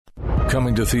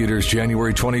Coming to theaters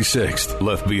January 26th,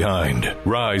 Left Behind,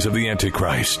 Rise of the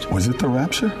Antichrist. Was it the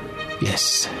rapture?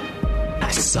 Yes.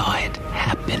 I saw it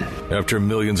happen. After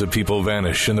millions of people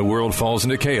vanish and the world falls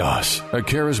into chaos, a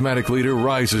charismatic leader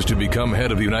rises to become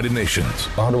head of the United Nations.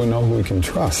 How do we know who we can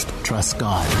trust? Trust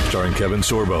God. Starring Kevin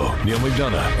Sorbo, Neil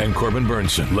McDonough, and Corbin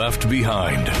Burnson. Left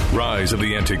Behind, Rise of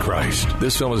the Antichrist.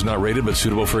 This film is not rated but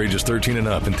suitable for ages 13 and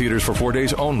up in theaters for 4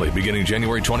 days only beginning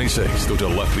January 26th. Go to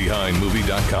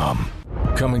leftbehindmovie.com.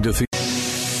 Coming to theaters.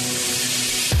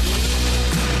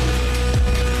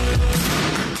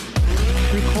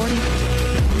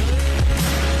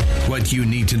 What you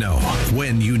need to know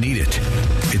when you need it.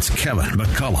 It's Kevin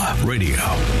McCullough Radio.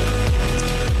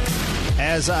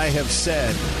 As I have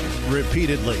said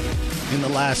repeatedly in the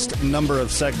last number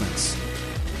of segments,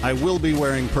 I will be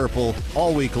wearing purple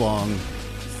all week long.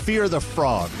 Fear the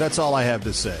Frog. That's all I have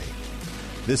to say.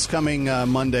 This coming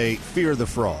Monday, Fear the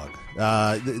Frog.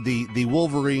 The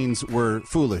Wolverines were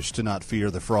foolish to not fear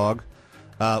the frog.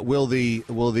 Will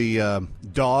the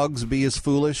dogs be as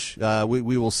foolish?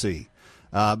 We will see.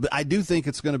 But I do think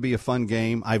it's going to be a fun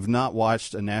game. I've not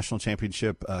watched a national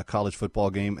championship college football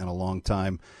game in a long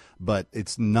time, but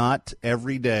it's not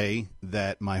every day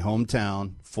that my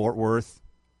hometown, Fort Worth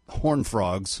Horned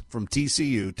Frogs from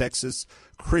TCU, Texas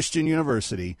Christian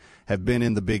University, have been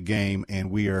in the big game, and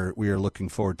we are looking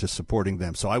forward to supporting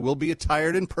them. So I will be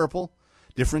attired in purple,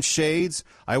 different shades.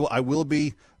 I will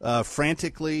be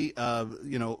frantically,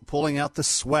 pulling out the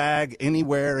swag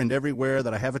anywhere and everywhere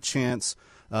that I have a chance.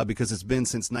 Because it's been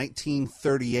since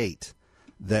 1938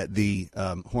 that the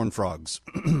Horned Frogs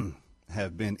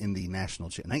have been in the national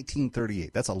championship.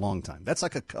 1938. That's a long time. That's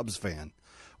like a Cubs fan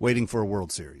waiting for a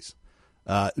World Series.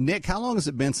 Nick, how long has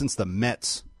it been since the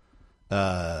Mets?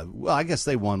 Well, I guess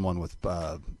they won one with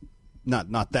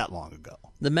not that long ago.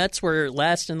 The Mets were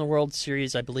last in the World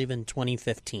Series, I believe, in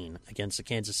 2015 against the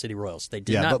Kansas City Royals. They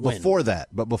did not win.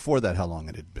 But before that, how long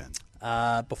had it been?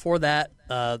 Before that,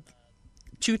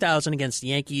 2000 against the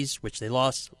Yankees, which they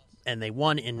lost, and they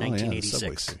won in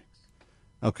 1986.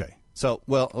 Okay. So,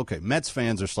 Mets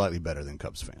fans are slightly better than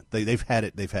Cubs fans. They've had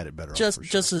it better off.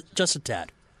 Just a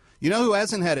tad. You know who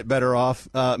hasn't had it better off?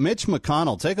 Mitch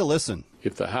McConnell. Take a listen.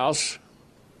 If the House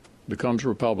becomes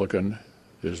Republican,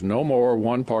 there's no more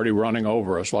one party running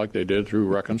over us like they did through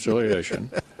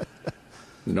reconciliation.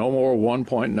 No more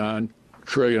 $1.9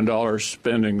 trillion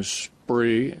spending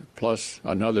spree, plus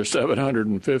another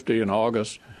 $750 in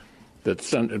August that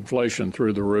sent inflation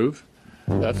through the roof.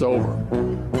 That's over.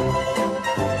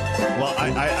 Well,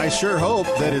 I sure hope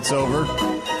that it's over.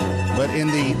 But in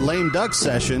the lame duck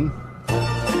session,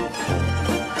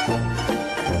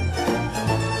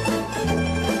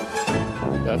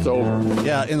 that's over.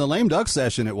 Yeah, in the lame duck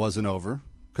session, it wasn't over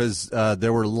because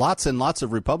there were lots and lots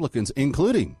of Republicans,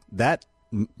 including that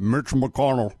Mitch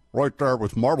McConnell right there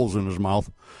with marbles in his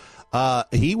mouth.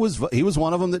 He was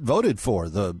one of them that voted for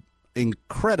the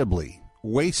incredibly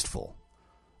wasteful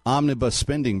omnibus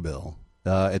spending bill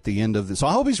at the end of this. So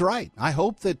I hope he's right. I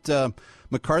hope that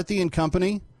McCarthy and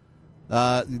company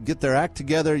get their act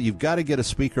together. You've got to get a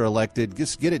speaker elected.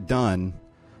 Just get it done.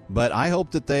 But I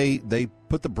hope that they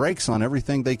put the brakes on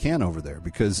everything they can over there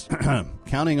because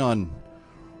counting on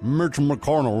Mitch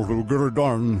McConnell to get it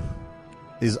done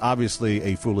is obviously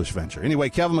a foolish venture. Anyway,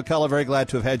 Kevin McCullough, very glad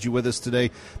to have had you with us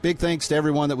today. Big thanks to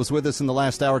everyone that was with us in the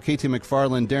last hour. KT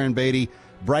McFarland, Darren Beatty,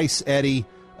 Bryce Eddy,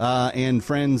 and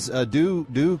friends,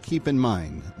 do keep in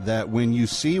mind that when you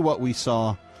see what we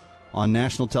saw on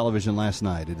national television last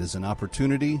night, it is an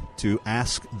opportunity to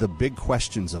ask the big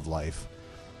questions of life.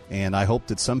 And I hope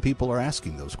that some people are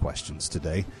asking those questions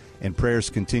today. And prayers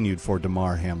continued for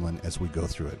Damar Hamlin as we go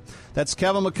through it. That's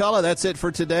Kevin McCullough. That's it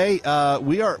for today.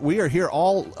 We are here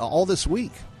all this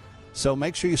week. So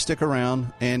make sure you stick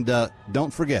around. And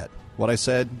don't forget what I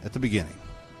said at the beginning.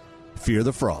 Fear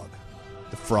the frog.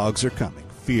 The frogs are coming.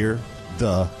 Fear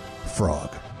the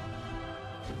frog.